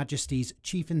 His Majesty's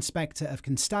Chief Inspector of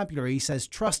Constabulary says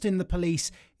trust in the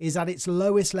police is at its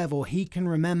lowest level he can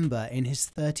remember in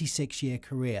his 36-year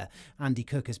career. Andy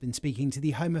Cook has been speaking to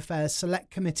the Home Affairs Select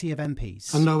Committee of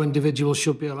MPs. And no individual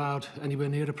should be allowed anywhere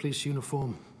near a police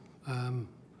uniform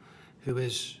who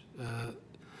is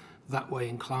that way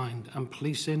inclined, and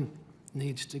policing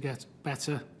needs to get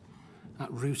better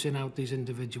at rooting out these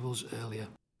individuals earlier.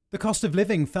 The cost of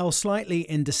living fell slightly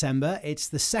in December. It's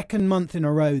the second month in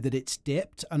a row that it's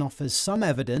dipped and offers some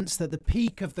evidence that the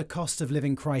peak of the cost of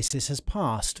living crisis has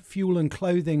passed. Fuel and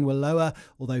clothing were lower,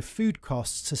 although food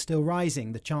costs are still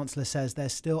rising. The Chancellor says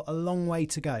there's still a long way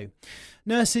to go.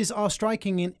 Nurses are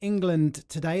striking in England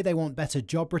today. They want better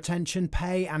job retention,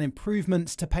 pay and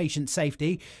improvements to patient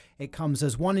safety. It comes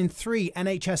as 1 in 3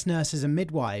 NHS nurses and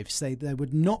midwives say they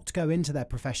would not go into their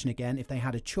profession again if they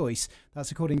had a choice.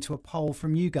 That's according to a poll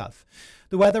from YouGov.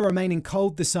 The weather remaining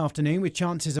cold this afternoon with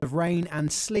chances of rain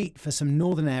and sleet for some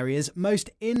northern areas.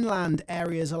 Most inland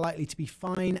areas are likely to be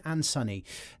fine and sunny.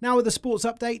 Now with the sports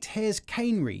update, here's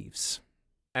Kane Reeves.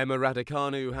 Emma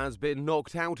Raducanu has been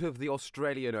knocked out of the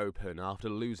Australian Open after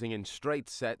losing in straight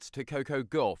sets to Coco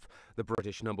Gauff. The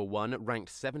British number 1, ranked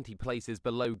 70 places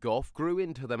below Gauff, grew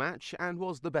into the match and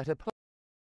was the better player.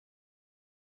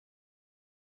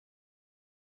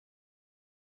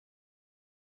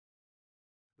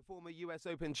 The former US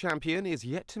Open champion is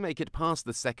yet to make it past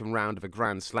the second round of a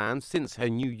Grand Slam since her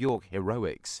New York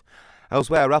heroics.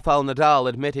 Elsewhere, Rafael Nadal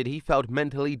admitted he felt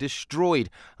mentally destroyed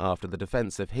after the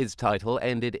defence of his title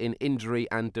ended in injury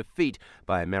and defeat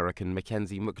by American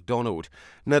Mackenzie McDonald.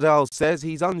 Nadal says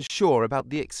he's unsure about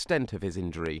the extent of his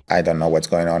injury. I don't know what's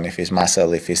going on, if it's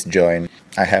muscle, if it's joint.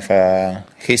 I have a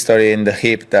history in the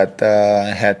hip that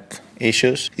had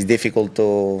issues. It's difficult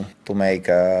to make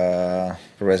a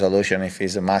resolution if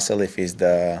it's a muscle, if it's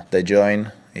the joint.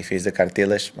 If it's the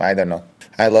cartilage, I don't know.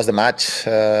 I lost the match.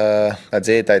 That's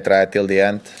it. I tried till the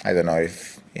end. I don't know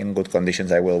if in good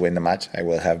conditions I will win the match. I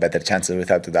will have better chances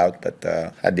without a doubt. But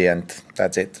at the end,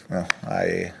 that's it.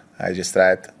 I just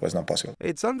tried. It was not possible.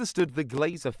 It's understood the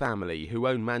Glazer family, who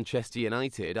own Manchester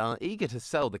United, are eager to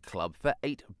sell the club for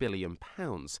 £8 billion.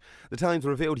 The Times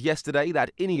revealed yesterday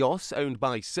that Ineos, owned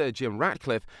by Sir Jim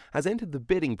Ratcliffe, has entered the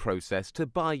bidding process to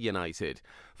buy United.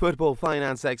 Football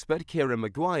finance expert Keir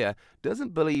Maguire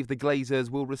doesn't believe the Glazers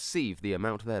will receive the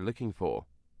amount they're looking for.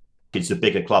 It's a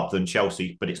bigger club than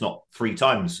Chelsea, but it's not 3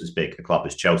 times as big a club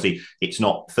as Chelsea. It's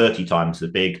not 30 times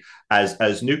as big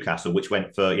as Newcastle, which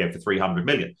went for 300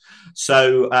 million.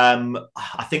 So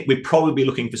I think we'd probably be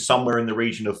looking for somewhere in the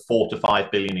region of 4 to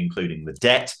 5 billion, including the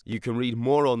debt. You can read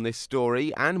more on this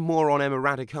story and more on Emma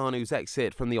Raducanu's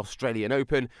exit from the Australian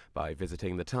Open by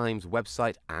visiting the Times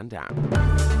website and app.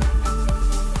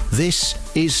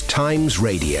 This is Times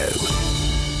Radio.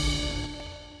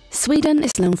 Sweden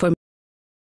is known for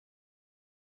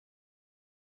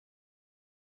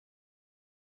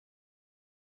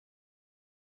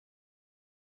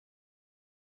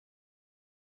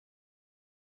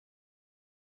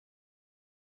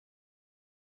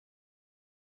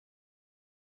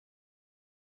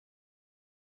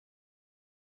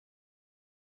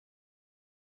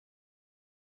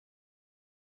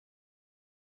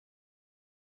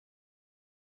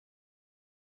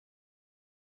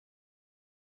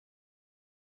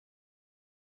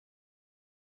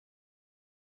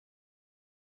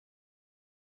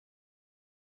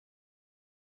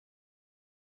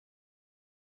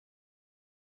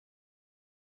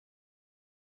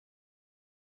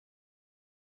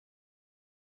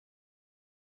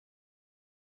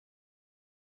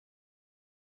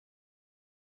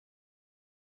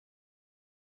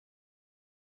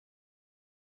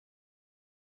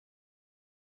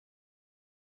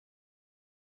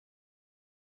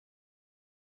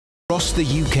Across the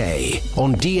UK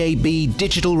on DAB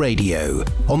digital radio,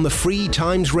 on the free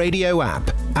Times Radio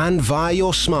app, and via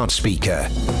your smart speaker.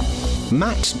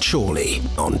 Matt Chorley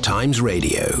on Times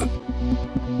Radio.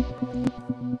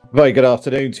 Very good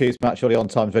afternoon to you. It's Matt Chorley on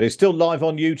Times Radio. Still live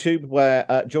on YouTube, where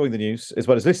during the news, as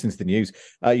well as listening to the news,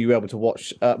 you were able to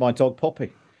watch my dog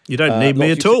Poppy. You don't need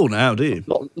me at all now, do you?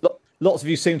 Lots of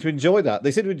you seem to enjoy that.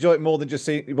 They seem to enjoy it more than just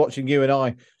watching you and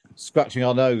I scratching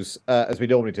our nose as we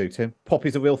normally do, Tim.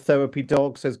 Poppy's a real therapy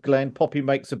dog, says Glenn. Poppy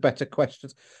makes a better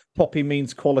questions. Poppy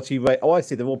means quality radio. Oh, I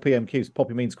see. They're all PMQs.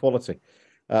 Poppy means quality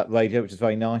radio, which is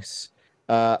very nice.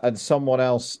 And someone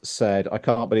else said, I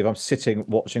can't believe I'm sitting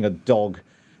watching a dog.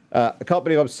 I can't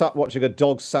believe I'm sat watching a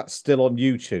dog sat still on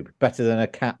YouTube. Better than a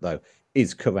cat, though,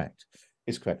 is correct.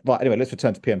 Is correct. Right, anyway, let's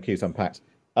return to PMQs Unpacked.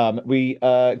 We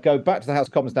go back to the House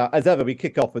of Commons now. As ever, we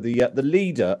kick off with the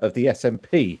leader of the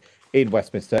SNP in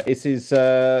Westminster. It is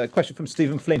a question from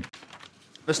Stephen Flynn.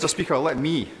 Mr Speaker, let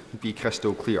me be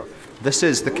crystal clear. This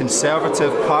is the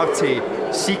Conservative Party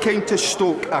seeking to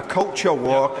stoke a culture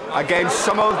war against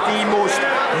some of the most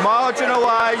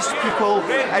marginalised people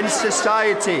in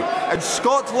society. And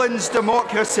Scotland's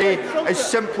democracy is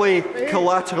simply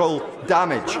collateral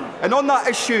damage. And on that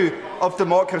issue of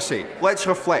democracy, let's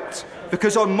reflect.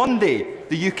 Because on Monday,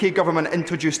 the UK government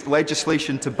introduced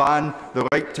legislation to ban the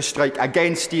right to strike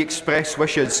against the express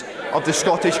wishes of the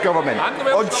Scottish government.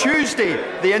 On Tuesday,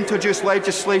 they introduced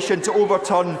legislation to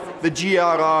overturn the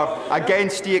GRR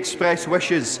against the express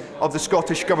wishes of the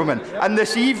Scottish government. And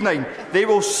this evening, they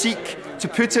will seek to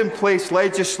put in place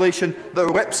legislation that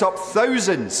rips up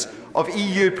thousands of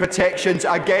EU protections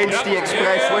against the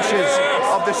express wishes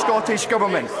of the Scottish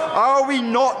government. Are we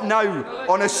not now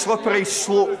on a slippery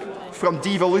slope from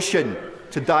devolution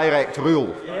to direct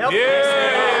rule?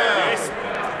 Yes.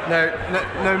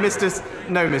 No,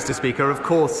 Mr. Speaker, of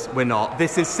course we're not.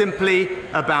 This is simply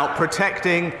about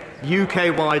protecting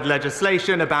UK-wide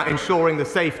legislation, about ensuring the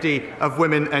safety of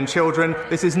women and children.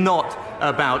 This is not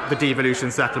about the devolution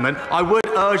settlement. I would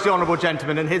urge the honourable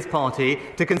gentleman and his party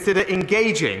to consider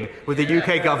engaging with the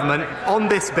UK government on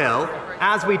this bill,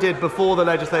 as we did before the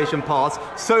legislation passed,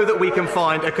 so that we can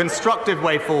find a constructive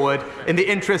way forward in the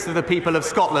interests of the people of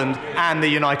Scotland and the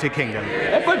United Kingdom.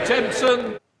 Edward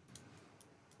Jensen.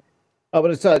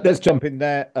 Let's jump in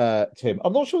there, Tim.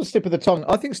 I'm not sure the slip of the tongue.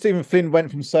 I think Stephen Flynn went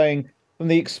from saying from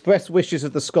the express wishes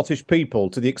of the Scottish people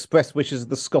to the express wishes of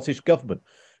the Scottish government,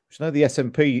 which I know the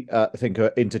SNP think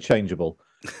are interchangeable,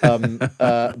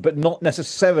 but not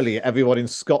necessarily everyone in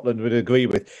Scotland would agree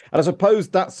with. And I suppose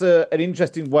that's an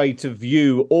interesting way to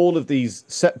view all of these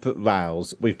separate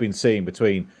rows we've been seeing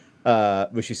between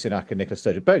Rishi Sunak and Nicola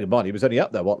Sturgeon. Bearing in mind, he was only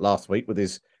up there, last week with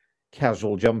his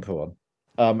casual jumper on.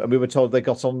 And we were told they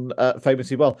got on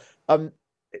famously well.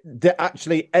 there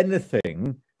actually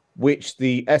anything which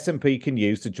the SNP can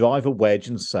use to drive a wedge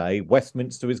and say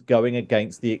Westminster is going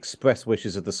against the express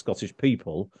wishes of the Scottish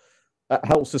people,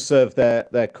 helps to serve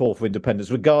their call for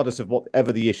independence, regardless of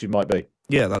whatever the issue might be.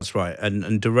 Yeah, that's right.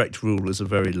 And direct rule is a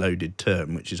very loaded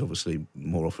term, which is obviously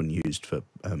more often used for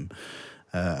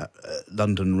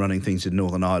London running things in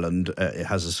Northern Ireland. It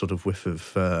has a sort of whiff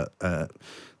of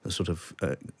the sort of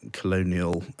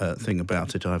colonial thing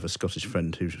about it. I have a Scottish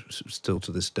friend who's still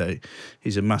to this day,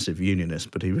 he's a massive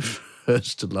unionist, but he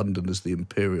refers to London as the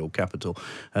imperial capital,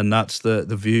 and that's the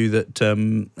view that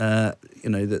that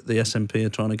the SNP are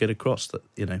trying to get across, that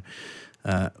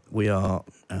we are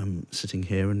sitting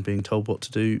here and being told what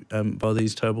to do by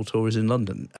these terrible Tories in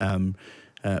London.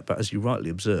 But as you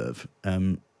rightly observe,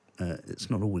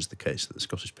 it's not always the case that the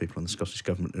Scottish people and the Scottish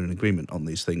government are in agreement on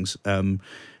these things.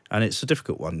 And it's a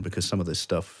difficult one because some of this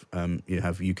stuff, you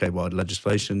have UK-wide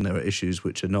legislation, there are issues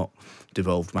which are not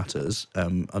devolved matters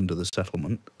under the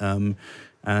settlement.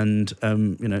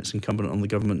 It's incumbent on the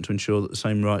government to ensure that the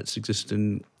same rights exist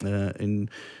in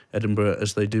Edinburgh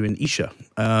as they do in Esher.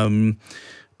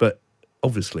 But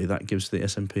obviously that gives the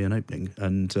SNP an opening.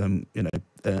 And,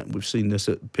 we've seen this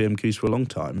at PMQs for a long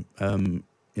time.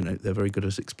 They're very good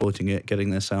at exploiting it, getting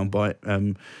their soundbite.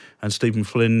 And Stephen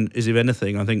Flynn is, if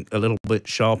anything, I think, a little bit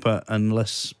sharper and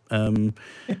less,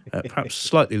 perhaps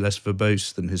slightly less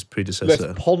verbose than his predecessor.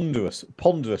 Less ponderous.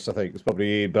 Ponderous, I think, is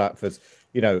probably Ian Blackford's.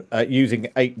 Using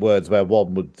 8 words where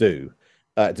one would do.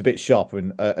 It's a bit sharper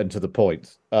and to the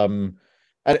point. But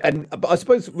I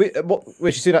suppose what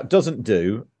Rishi Sunak doesn't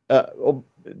do,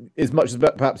 as much as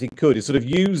perhaps he could, is sort of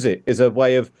use it as a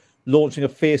way of launching a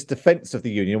fierce defence of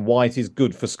the union, why it is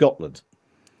good for Scotland.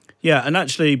 Yeah, and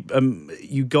actually,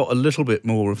 you got a little bit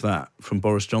more of that from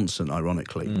Boris Johnson,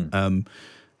 ironically,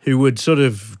 who would sort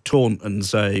of taunt and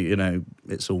say,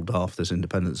 it's all daft, this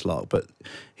independence lark. But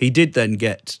he did then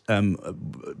get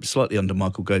slightly under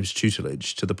Michael Gove's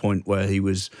tutelage to the point where he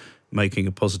was making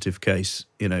a positive case.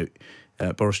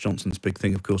 Boris Johnson's big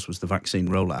thing, of course, was the vaccine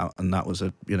rollout, and that was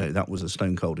a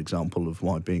stone cold example of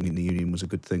why being in the union was a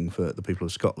good thing for the people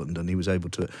of Scotland, and he was able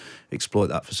to exploit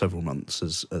that for several months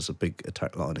as a big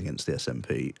attack line against the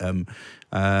SNP.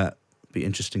 Be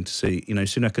interesting to see.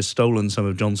 Sunak has stolen some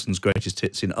of Johnson's greatest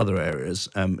hits in other areas.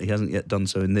 He hasn't yet done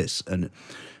so in this, and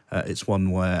it's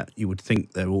one where you would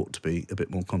think there ought to be a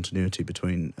bit more continuity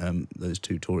between those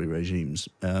two Tory regimes.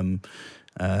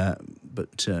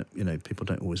 But people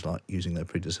don't always like using their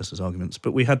predecessors' arguments.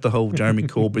 But we had the whole Jeremy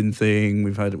Corbyn thing.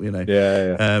 We've had,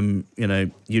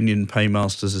 union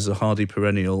paymasters as a hardy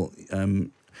perennial.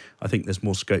 I think there's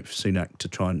more scope for Sunak to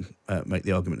try and make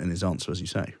the argument in his answer, as you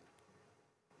say.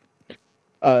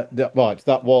 Right,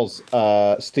 that was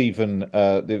Stephen,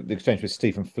 the exchange with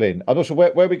Stephen Flynn. I'm not sure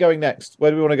where are we going next.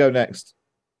 Where do we want to go next?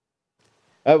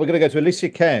 We're going to go to Alicia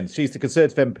Cairns. She's the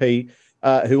Conservative MP.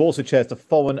 Who also chairs the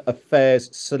Foreign Affairs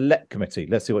Select Committee.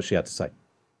 Let's see what she had to say.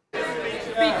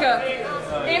 Speaker,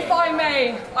 if I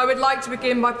may, I would like to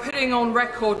begin by putting on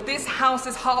record this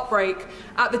House's heartbreak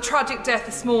at the tragic death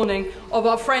this morning of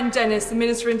our friend Denis, the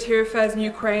Minister of Interior Affairs in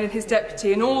Ukraine, and his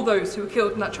deputy, and all those who were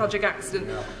killed in that tragic accident.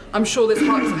 I'm sure this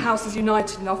House is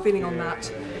united in our feeling on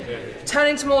that.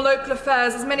 Turning to more local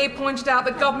affairs, as many have pointed out,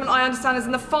 the government, I understand, is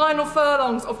in the final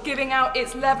furlongs of giving out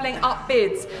its levelling up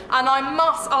bids, and I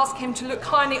must ask him to look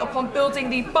kindly upon building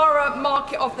the borough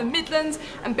market of the Midlands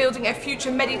and building a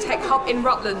future Meditech hub in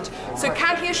Rutland. So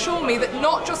can he assure me that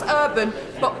not just urban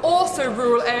but also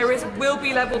rural areas will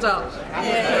be levelled up?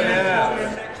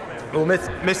 Well,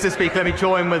 Mr. Speaker, let me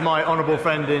join with my honourable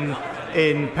friend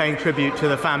in paying tribute to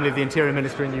the family of the Interior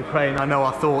Minister in Ukraine. I know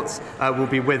our thoughts will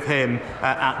be with him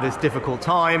at this difficult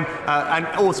time. And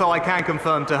also I can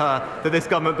confirm to her that this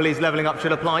government believes levelling up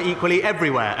should apply equally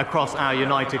everywhere across our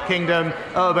United Kingdom.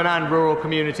 Urban and rural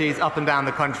communities up and down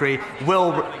the country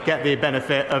will get the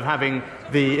benefit of having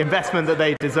the investment that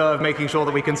they deserve, making sure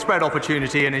that we can spread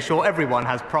opportunity and ensure everyone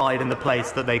has pride in the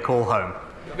place that they call home.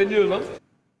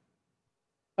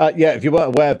 If you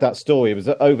weren't aware of that story, it was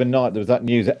overnight. There was that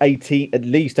news that at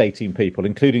least 18 people,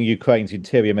 including Ukraine's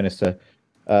Interior Minister,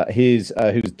 who's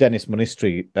Denis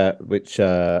Monistry, which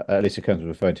Alicia Cairns was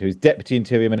referring to, his Deputy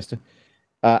Interior Minister,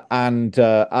 and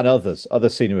other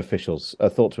senior officials are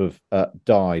thought to have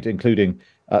died, including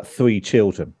 3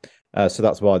 children. So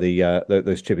that's why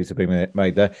those tributes are being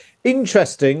made there.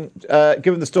 Interesting,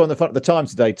 given the story on the front of the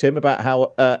Times today, Tim, about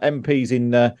how MPs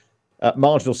in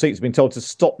marginal seats have been told to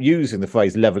stop using the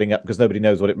phrase levelling up because nobody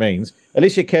knows what it means.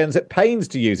 Alicia Cairns at pains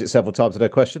to use it several times in her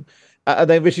question. And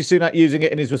then Rishi Sunak using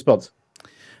it in his response.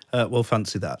 Well,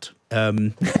 fancy that. I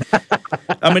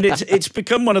mean, it's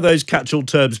become one of those catch-all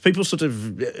terms. People sort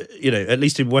of, at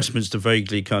least in Westminster,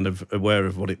 vaguely kind of aware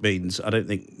of what it means. I don't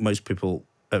think most people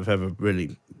have ever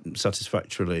really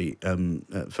satisfactorily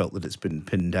felt that it's been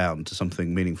pinned down to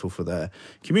something meaningful for their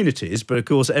communities. But of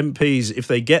course, MPs, if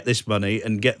they get this money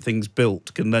and get things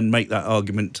built, can then make that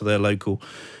argument to their local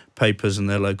papers and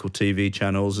their local TV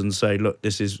channels and say, look,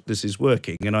 this is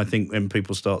working. And I think when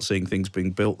people start seeing things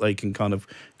being built, they can kind of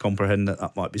comprehend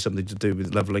that might be something to do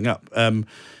with levelling up.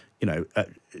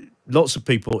 Lots of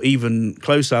people, even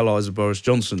close allies of Boris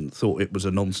Johnson, thought it was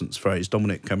a nonsense phrase.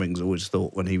 Dominic Cummings always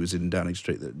thought when he was in Downing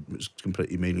Street that it was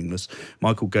completely meaningless.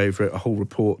 Michael gave a whole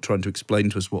report trying to explain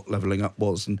to us what levelling up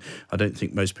was, and I don't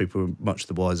think most people were much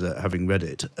the wiser having read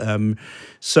it.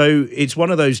 So it's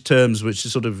one of those terms which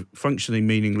is sort of functionally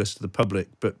meaningless to the public,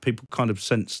 but people kind of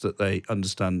sense that they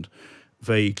understand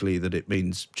vaguely that it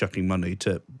means chucking money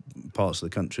to parts of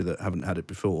the country that haven't had it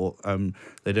before.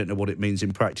 They don't know what it means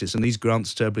in practice, and these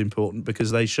grants are terribly important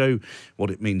because they show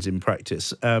what it means in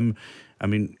practice. Quite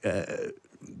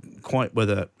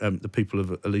whether the people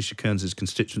of Alicia Kearns'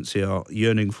 constituency are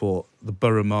yearning for the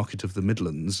borough market of the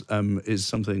Midlands is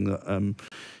something that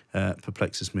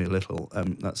perplexes me a little.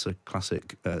 That's a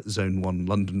classic Zone 1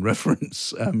 London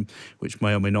reference, which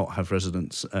may or may not have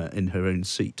residents in her own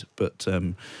seat, but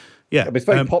yeah, it's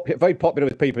very popular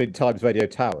with people in Times Radio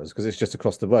Towers because it's just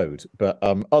across the road. But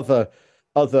other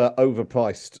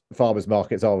overpriced farmers'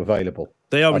 markets are available.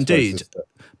 They are indeed.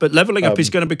 But levelling up is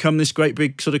going to become this great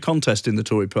big sort of contest in the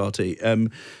Tory party.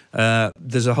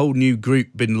 There's a whole new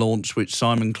group been launched, which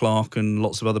Simon Clarke and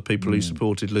lots of other people who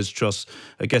supported Liz Truss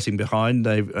are getting behind.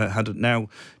 They've had now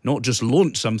not just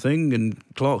launched something, and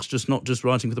Clarke's just not just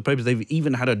writing for the papers. They've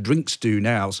even had a drink stew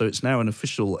now, so it's now an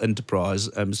official enterprise.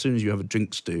 As soon as you have a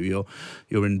drink stew,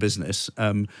 you're in business.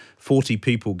 40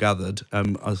 people gathered.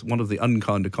 One of the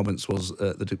unkinder comments was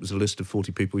that it was a list of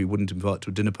 40 people you wouldn't invite to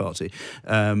a dinner party.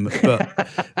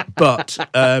 But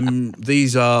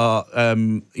these are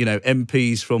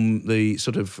MPs from the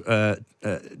sort of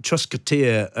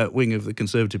Trusketeer wing of the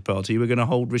Conservative Party who are going to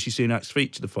hold Rishi Sunak's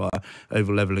feet to the fire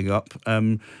over levelling up,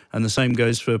 and the same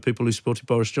goes for people who supported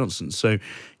Boris Johnson. So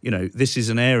this is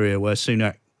an area where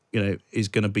Sunak is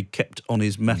going to be kept on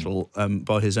his mettle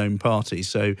by his own party.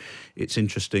 So it's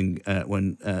interesting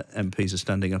when MPs are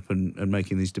standing up and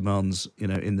making these demands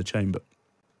in the chamber.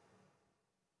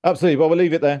 Absolutely. Well, we'll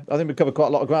leave it there. I think we've covered quite a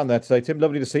lot of ground there today, Tim.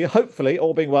 Lovely to see you. Hopefully,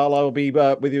 all being well, I will be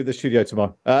with you in the studio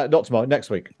tomorrow. Not tomorrow,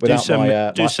 next week. Do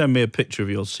send me a picture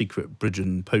of your secret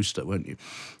Bridgen poster, won't you?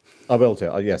 I will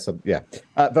do. Yes, yeah.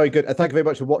 Very good. Thank you very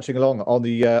much for watching along on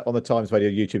the Times Radio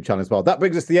YouTube channel as well. That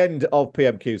brings us to the end of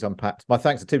PMQs Unpacked. My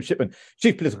thanks to Tim Shipman,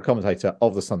 Chief Political Commentator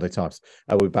of the Sunday Times.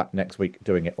 We'll be back next week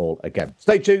doing it all again.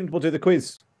 Stay tuned. We'll do the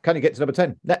quiz. Can you get to number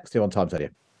 10? Next here on Times Radio.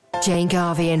 Jane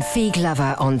Garvey and Fee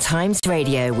Glover on Times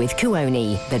Radio with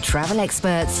Kuoni, the travel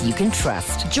experts you can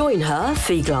trust. Join her,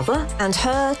 Fee Glover, and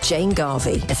her, Jane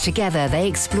Garvey. As together they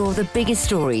explore the biggest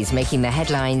stories making the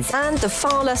headlines and the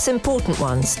far less important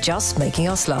ones just making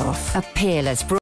us laugh. A peerless